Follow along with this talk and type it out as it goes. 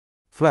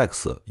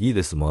Flux.1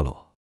 this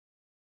model.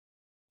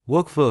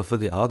 Workflow for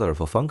the other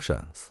for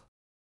functions.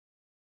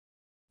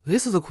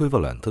 This is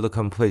equivalent to the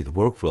complete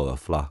workflow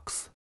of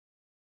Flux.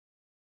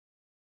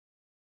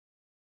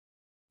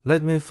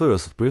 Let me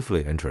first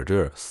briefly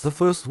introduce. The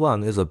first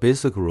one is a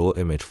basic raw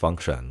image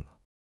function.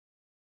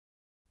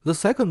 The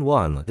second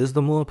one is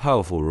the more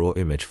powerful raw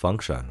image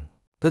function.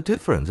 The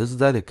difference is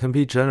that it can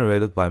be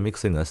generated by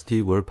mixing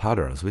ST word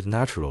patterns with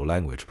natural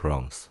language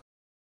prompts.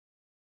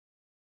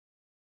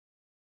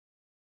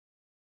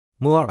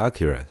 More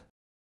accurate.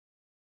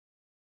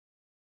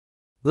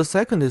 The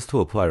second is to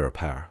apply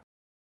repair.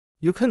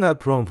 You can add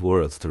prompt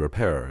words to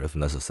repair if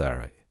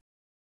necessary.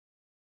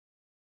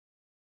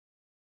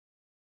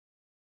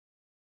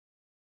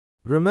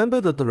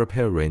 Remember that the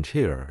repair range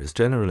here is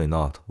generally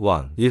not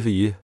 1 if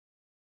y.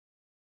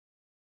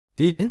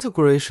 The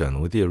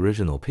integration with the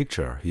original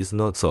picture is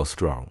not so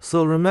strong,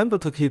 so remember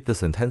to keep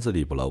this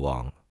intensity below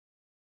 1.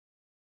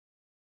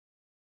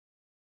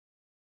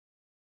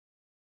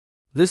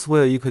 This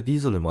way you could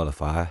easily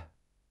modify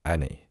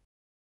any.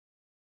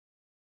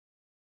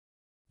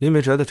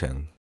 Image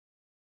editing.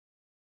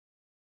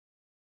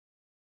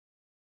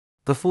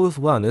 The fourth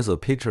one is a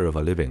picture of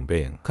a living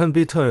being, can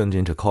be turned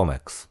into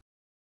comics.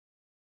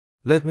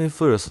 Let me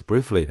first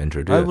briefly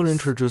introduce. I will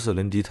introduce it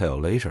in detail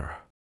later.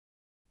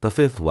 The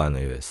fifth one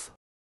is.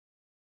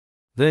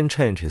 Then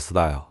change his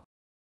style.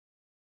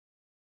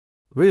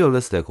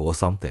 Realistic or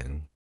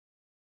something.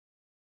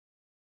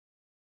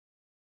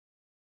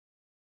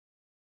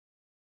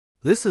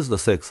 This is the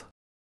sixth.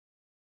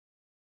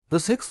 The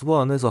sixth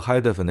one is a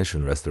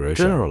high-definition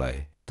restoration.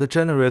 Generally, the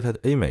generated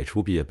image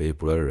will be a bit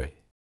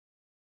blurry.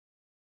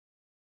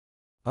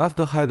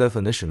 After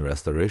high-definition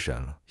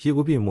restoration, he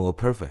will be more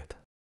perfect.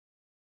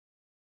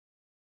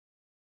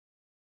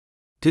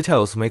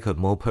 Details make it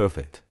more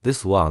perfect.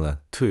 This one,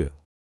 too.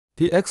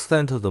 The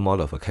extent of the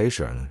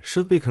modification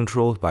should be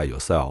controlled by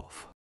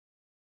yourself.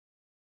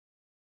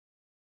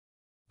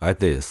 Like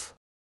this.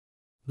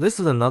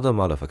 This is another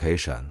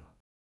modification.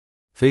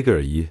 Figure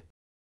E.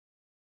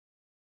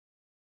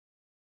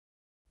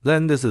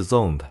 Then this is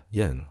zoomed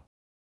in.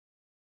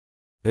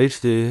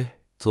 HD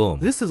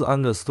zoom. This is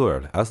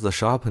understood as the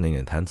sharpening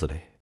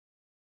intensity.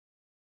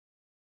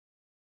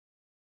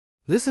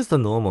 This is the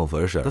normal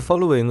version. The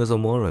following is a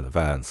more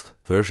advanced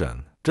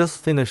version. Just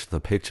finish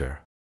the picture.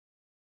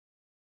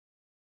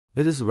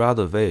 It is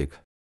rather vague.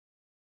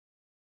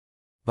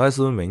 By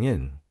zooming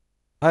in,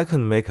 I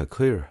can make it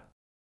clear.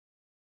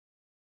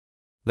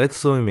 Let's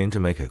zoom in to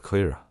make it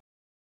clearer.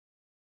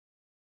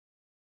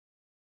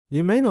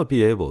 You may not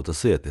be able to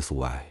see it this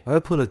way. I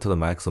put it to the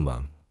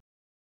maximum.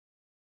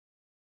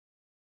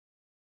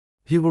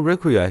 He will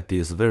recreate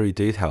these very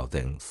detailed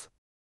things.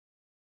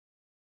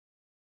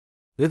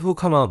 It will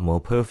come out more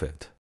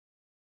perfect.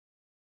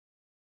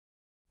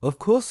 Of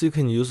course, you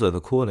can use it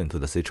according to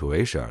the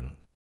situation.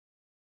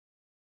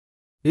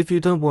 If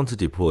you don't want to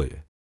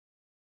deploy,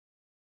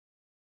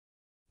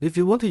 if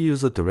you want to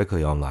use it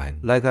directly online,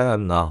 like I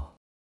am now,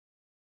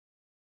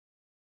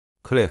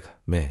 click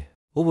Me.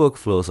 All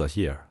workflows are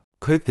here.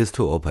 Click this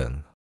to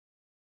open.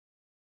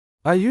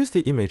 I use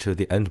the image of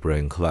the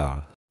EndBrain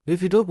cloud.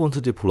 If you don't want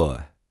to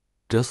deploy,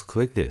 just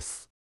click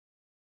this.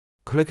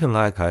 Clicking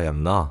like I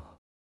am now.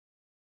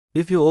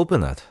 If you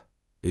open it,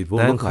 it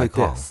will look like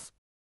this.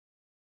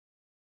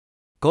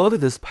 Go to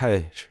this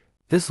page.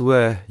 This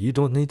way, you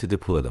don't need to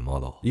deploy the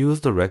model. Use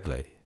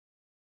directly.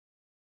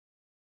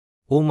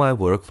 All my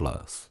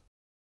workflows.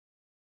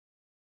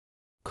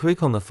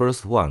 Click on the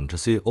first one to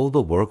see all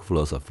the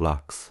workflows of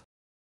Flux.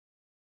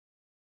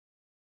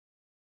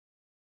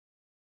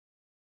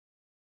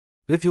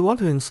 If you want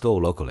to install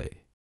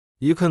locally,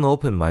 you can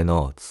open My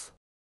Notes.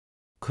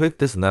 Click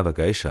this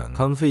navigation,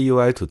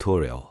 ComfyUI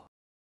tutorial.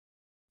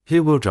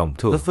 He will jump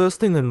to. The first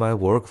thing in my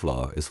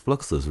workflow is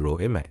Flux's raw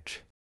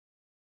image.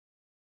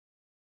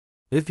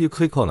 If you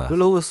click on it,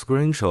 below are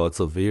screenshots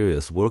of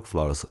various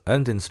workflows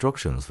and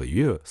instructions for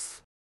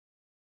use.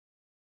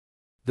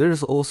 There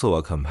is also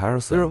a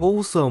comparison. There are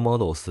also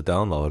models to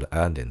download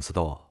and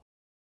install.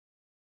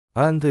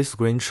 And the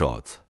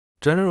screenshots,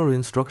 general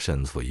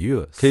instructions for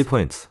use. Key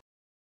points.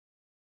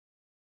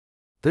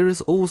 There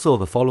is also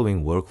the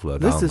following workflow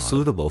download. This is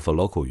suitable for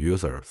local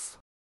users.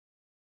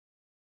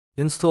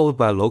 Installed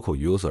by local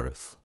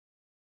users.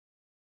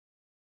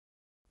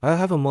 I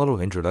have a model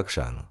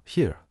introduction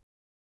here.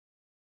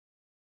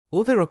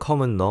 All there are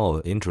common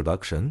node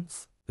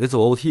introductions. It's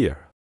all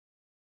here.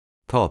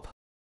 Top.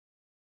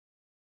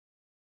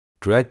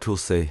 Drag to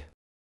C.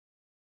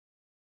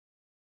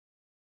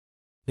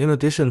 In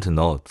addition to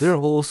notes, there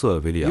are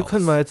also videos. You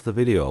can write the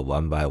video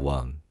one by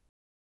one.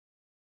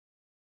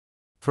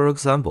 For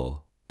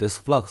example, this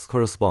Flux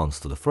corresponds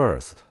to the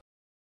first.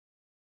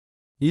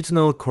 Each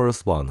node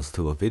corresponds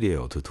to a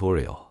video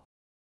tutorial.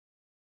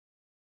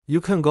 You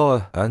can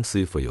go and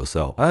see for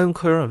yourself. I am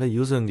currently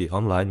using the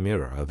online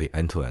mirror of the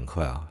end-to-end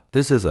cloud.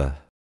 This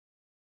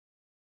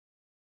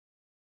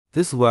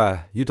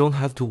way, you don't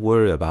have to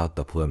worry about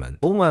deployment.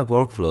 All my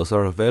workflows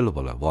are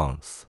available at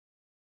once.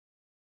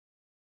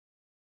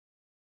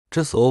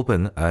 Just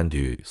open and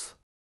use.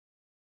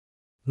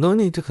 No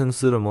need to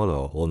consider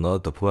model or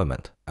node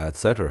deployment,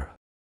 etc.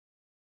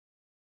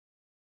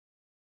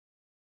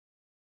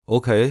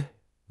 Okay,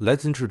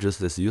 let's introduce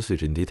this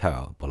usage in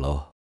detail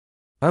below.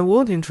 I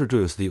won't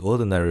introduce the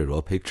ordinary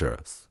raw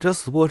pictures,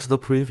 just watch the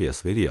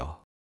previous video.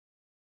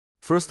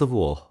 First of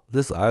all,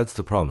 this adds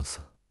the prompts,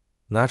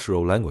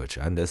 natural language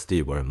and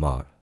SD were in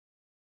mind.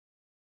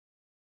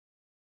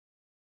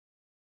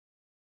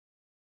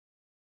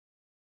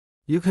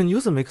 You can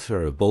use a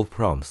mixture of both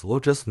prompts or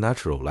just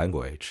natural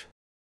language.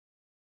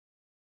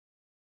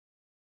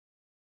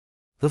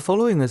 The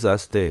following is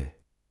SD,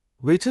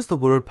 which is the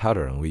word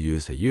pattern we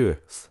use to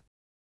use.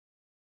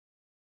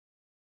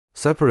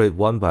 Separate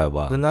one by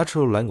one the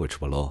natural language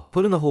below,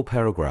 put in the whole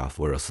paragraph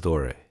or a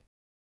story.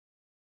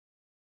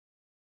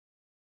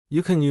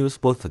 You can use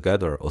both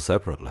together or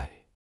separately.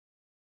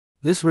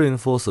 This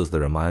reinforces the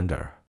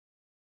reminder.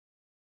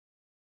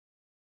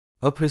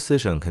 A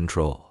precision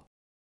control.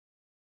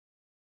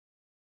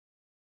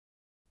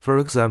 For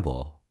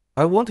example,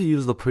 I want to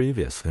use the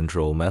previous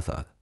control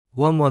method.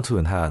 Want to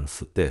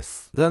enhance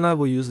this, then I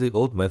will use the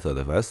old method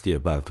of SD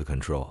above to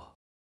control.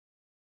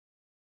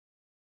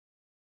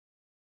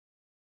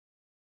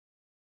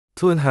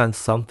 To enhance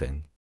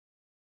something,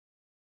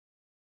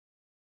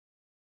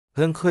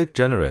 then click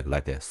Generate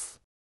like this.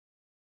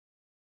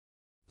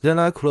 Then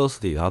I close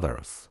the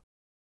others.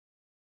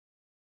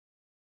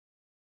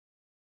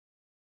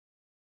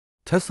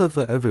 Test it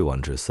for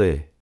everyone to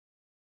see.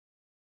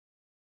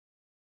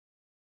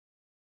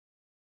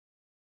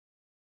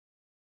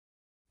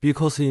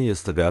 Because he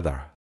is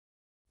together,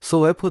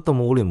 so I put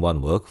them all in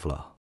one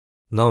workflow.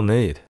 No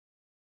need.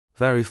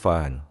 Very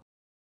fine.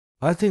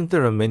 I think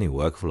there are many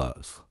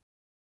workflows.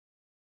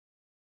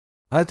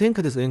 I think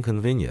it is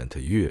inconvenient to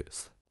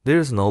use. There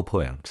is no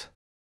point.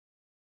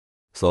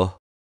 So,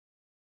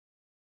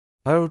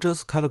 I will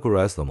just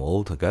categorize them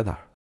all together.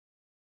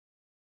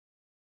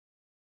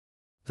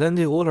 Then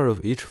the order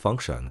of each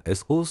function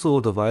is also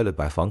divided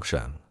by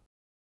function.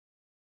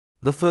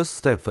 The first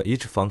step for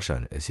each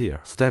function is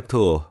here. Step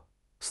 2,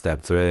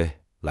 Step 3,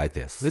 like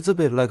this. It's a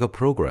bit like a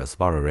progress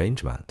bar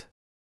arrangement.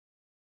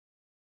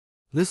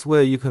 This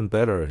way you can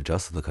better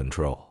adjust the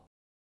control.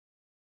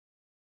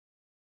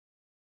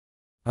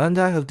 And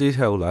I have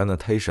detailed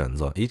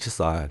annotations on each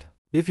side.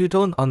 If you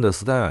don't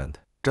understand,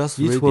 just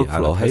read the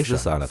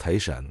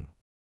annotation.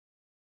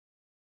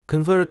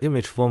 Convert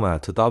image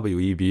format to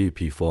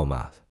WEBP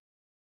format.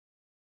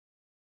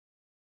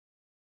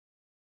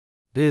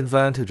 The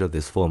advantage of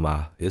this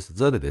format is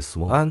that it is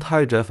small and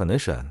high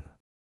definition,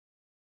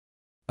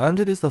 and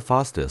it is the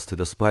fastest to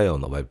display on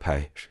the web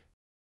page.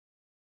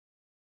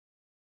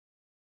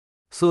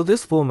 So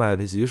this format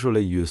is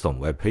usually used on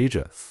web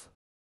pages.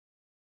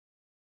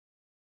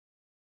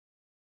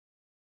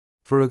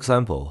 For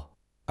example,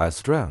 at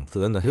strength,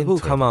 then the hint will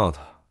come out.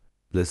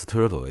 This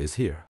turtle is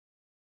here.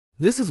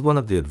 This is one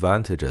of the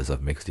advantages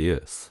of mixed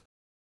use.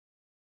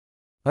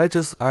 I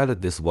just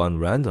added this one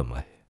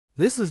randomly.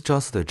 This is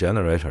just a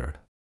generator.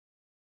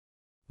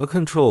 A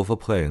control for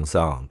playing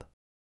sound.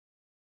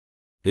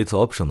 It's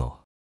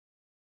optional.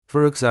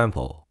 For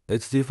example,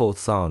 its default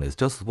sound is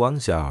just one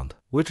sound,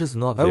 which is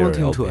not very obvious.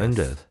 I want him to end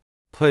it.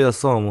 Play a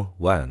song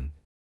when.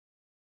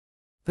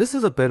 This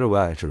is a better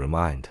way to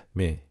remind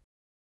me.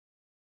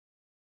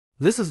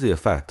 This is the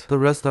effect. The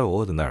rest are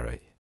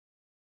ordinary.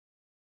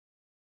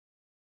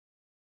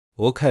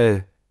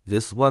 Okay,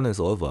 this one is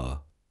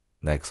over.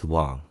 Next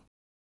one.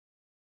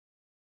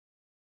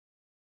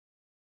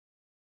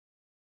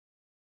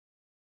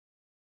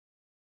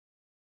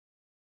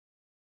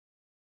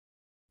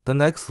 The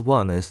next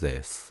one is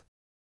this.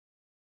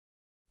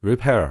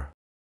 Repair.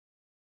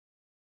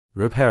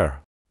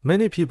 Repair.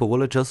 Many people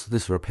will adjust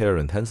this repair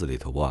intensity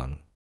to 1.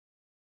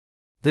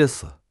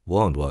 This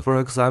won't work. For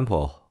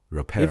example,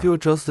 repair. If you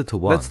adjust it to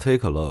 1, let's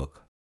take a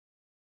look.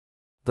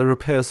 The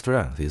repair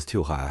strength is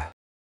too high.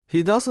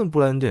 He doesn't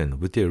blend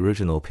in with the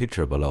original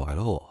picture below at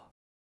all.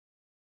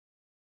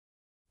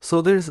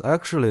 So there is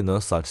actually no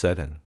such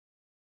setting.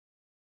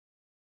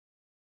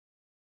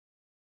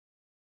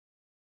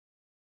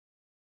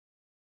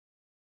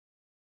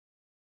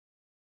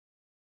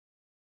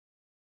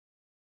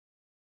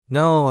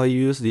 Now I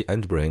use the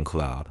EndBrain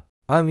Cloud.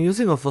 I'm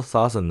using a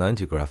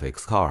 4090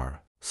 graphics card,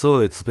 so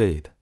its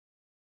speed.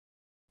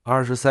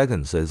 20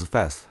 seconds is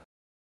fast.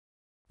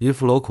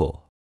 If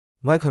local,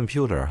 my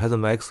computer has a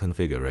max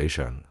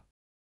configuration.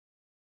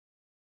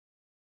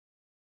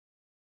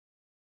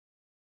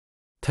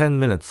 10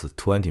 minutes,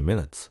 20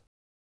 minutes.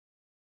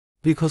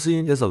 Because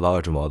it is a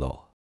large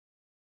model.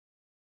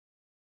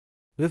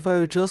 If I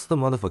adjust the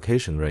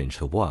modification range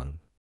to 1,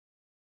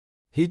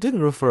 he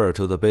didn't refer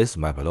to the base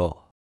map at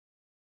all.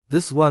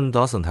 This one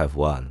doesn't have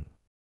 1.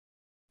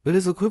 It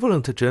is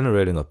equivalent to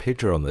generating a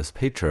picture on this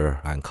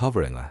picture and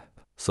covering it,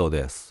 so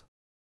this.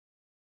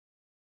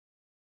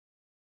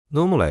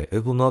 Normally,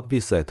 it will not be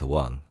set to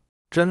 1.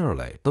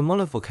 Generally, the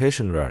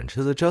modification range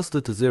is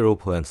adjusted to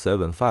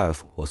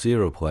 0.75 or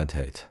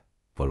 0.8,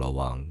 below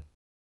 1.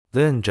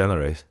 Then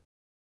generate.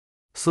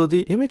 So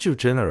the image you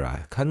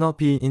generate cannot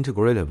be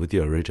integrated with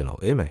the original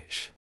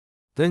image.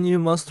 Then you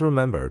must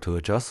remember to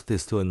adjust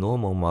this to a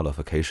normal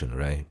modification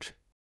range.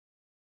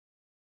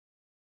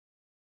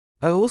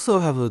 I also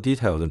have a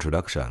detailed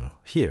introduction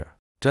here.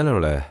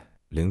 Generally,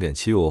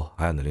 0.75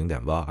 and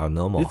 0.8 are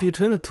normal. If you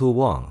turn it to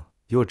 1,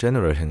 you're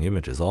generating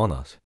images on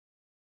it.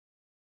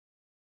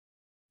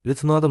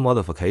 It's not a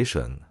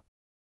modification,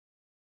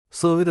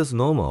 so it is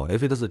normal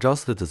if it is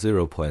adjusted to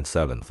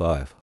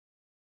 0.75.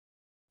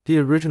 The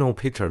original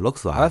picture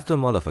looks like after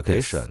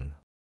modification.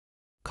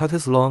 Cut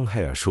his long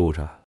hair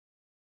shorter,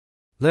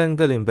 then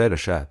get in better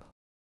shape.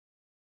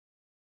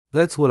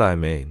 That's what I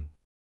mean.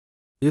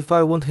 If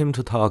I want him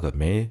to talk at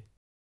me,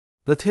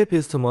 the tip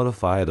is to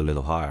modify it a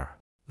little higher.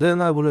 Then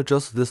I will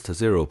adjust this to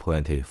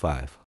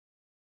 0.85.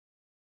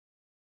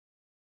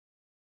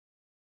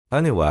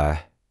 Anyway,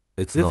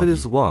 if it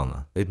is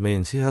 1, it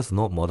means he has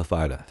not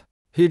modified it.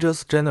 He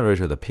just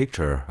generated a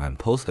picture and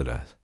posted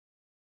it.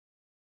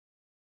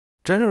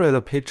 Generate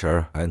a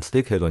picture and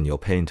stick it on your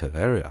painted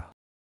area.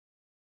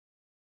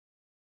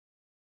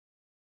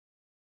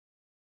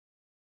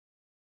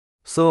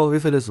 So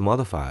if it is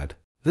modified,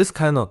 this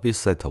cannot be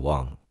set to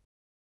 1.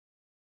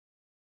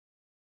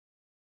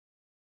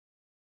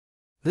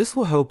 This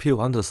will help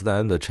you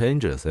understand the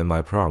changes in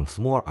my prompts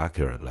more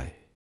accurately.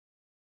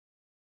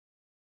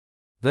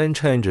 Then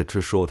change it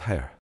to short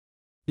hair.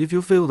 If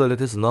you feel that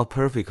it is not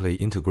perfectly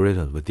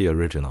integrated with the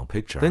original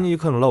picture, then you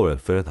can lower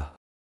it further.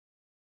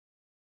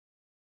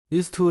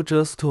 Is to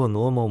adjust to a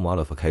normal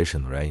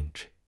modification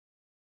range.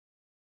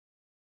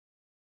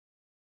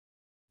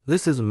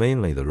 This is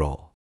mainly the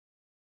rule.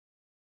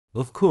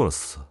 Of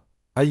course,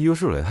 I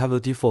usually have a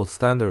default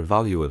standard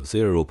value of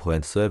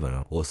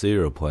 0.7 or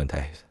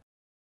 0.8,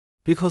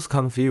 because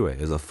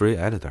ComfyUI is a free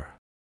editor.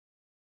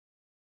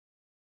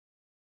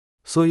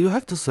 So you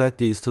have to set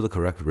these to the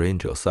correct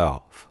range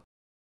yourself.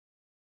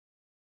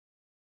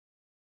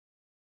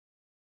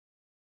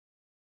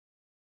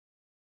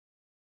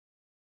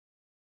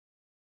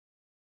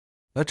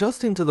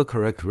 Adjusting to the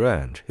correct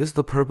range is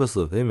the purpose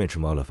of image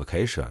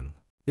modification.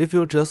 If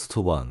you adjust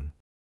to 1,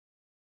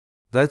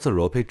 that's a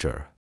raw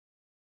picture.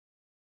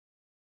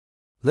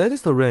 That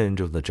is the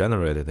range of the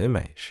generated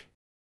image.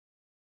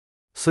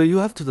 So you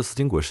have to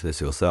distinguish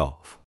this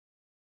yourself.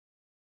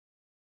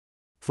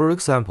 For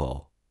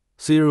example,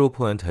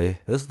 0.8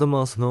 is the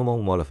most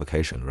normal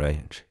modification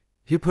range.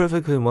 He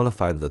perfectly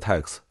modified the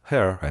text,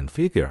 hair, and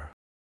figure.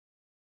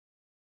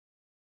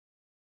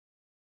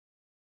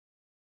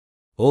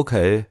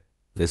 Okay,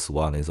 this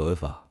one is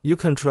over. You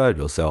can try it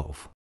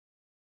yourself.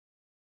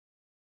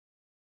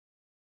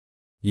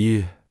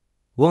 You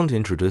won't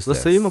introduce this.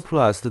 The same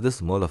applies to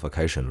this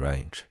modification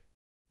range.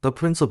 The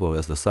principle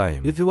is the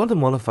same. If you want to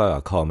modify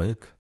a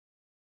comic,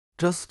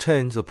 just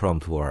change the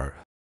prompt word.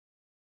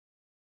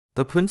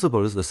 The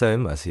principle is the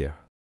same as here.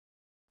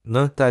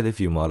 Note that if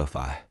you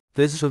modify,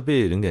 this should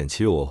be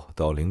 0.75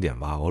 到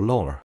 0.8 or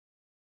lower.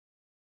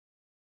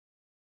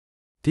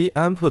 The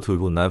amplitude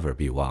will never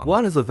be 1.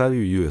 1 is a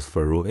value used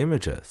for raw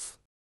images.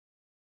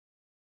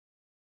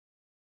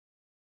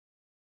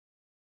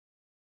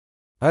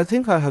 I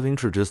think I have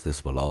introduced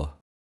this below.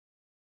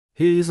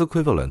 He is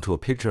equivalent to a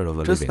picture of a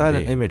living being. Just add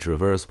an image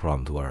reverse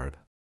prompt word.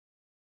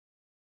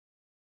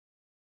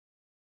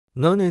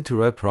 No need to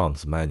write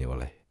prompts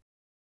manually.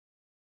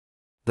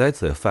 That's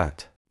the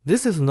effect.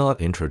 This is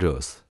not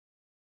introduced.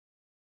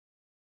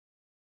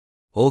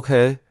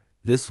 Okay,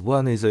 this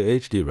one is a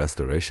HD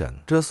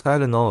restoration. Just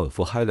add a node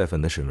for high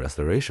definition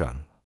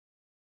restoration.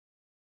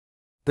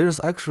 There's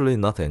actually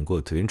nothing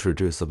good to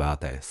introduce about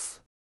this.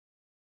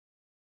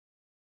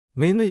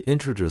 Mainly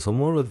introduce a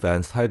more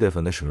advanced high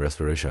definition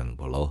restoration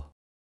below.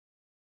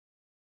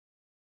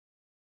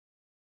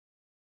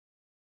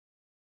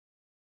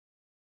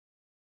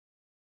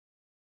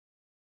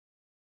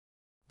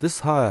 This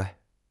high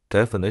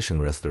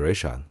definition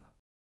restoration.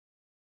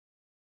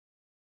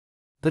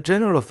 The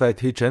general effect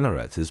he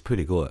generates is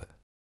pretty good.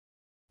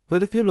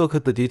 But if you look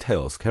at the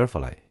details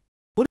carefully,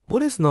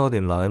 what is not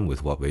in line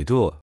with what we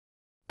do?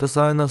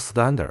 Design a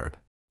standard.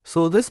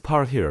 So this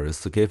part here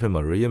is to give him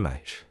a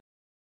reimage.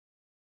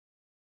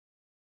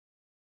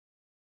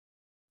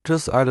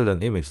 Just added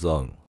an image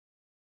zone.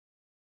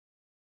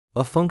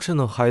 A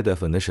functional high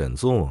definition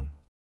zone.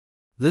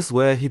 This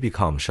way he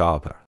becomes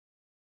sharper.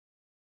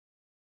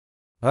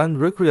 And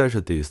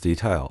recreated these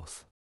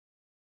details.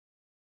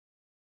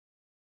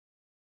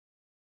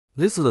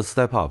 This is a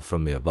step up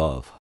from the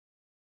above.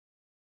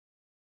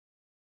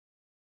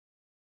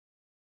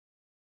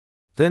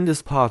 Then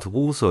this part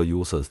also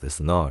uses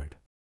this node.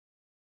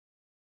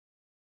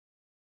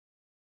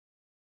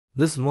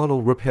 This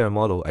model repair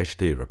model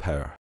HD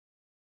repair.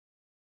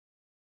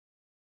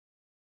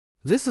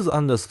 This is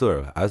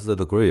understood as the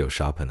degree of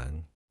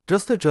sharpening.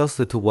 Just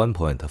adjust it to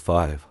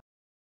 1.5.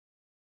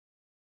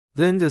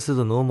 Then this is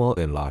a normal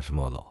enlarged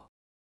model.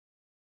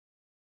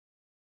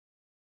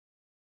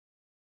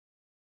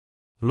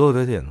 Load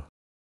it in.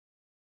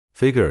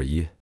 Figure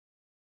 1.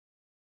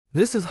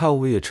 This is how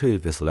we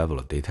achieve this level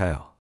of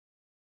detail.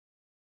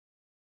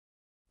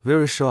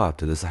 Very sharp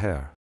to this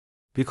hair,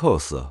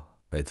 because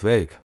it's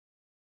vague.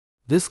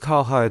 This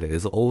cowhide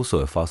is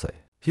also fuzzy.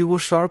 He will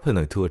sharpen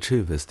it to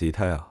achieve its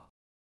detail,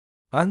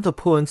 and the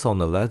points on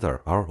the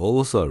leather are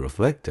also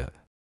reflected.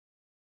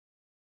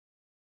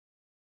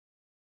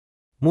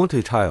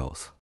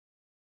 Multi-tiles.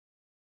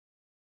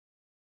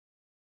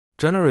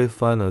 Generate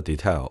final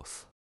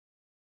details.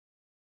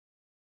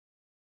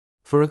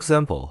 For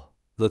example,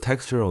 the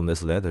texture on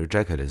this leather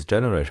jacket is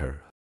generated.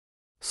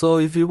 So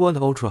if you want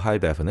ultra-high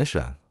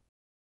definition,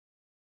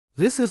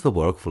 this is the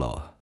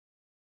workflow.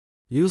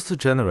 Use to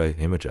generate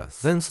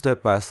images, then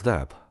step by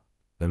step,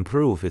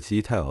 improve its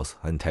details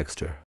and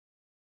texture.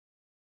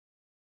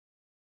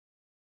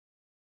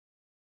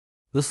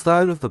 The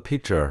style of the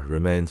picture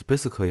remains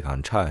basically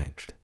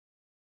unchanged.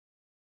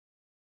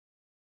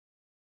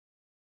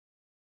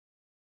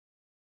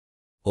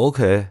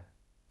 Okay,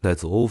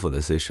 that's all for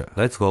this session.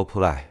 Let's go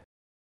play.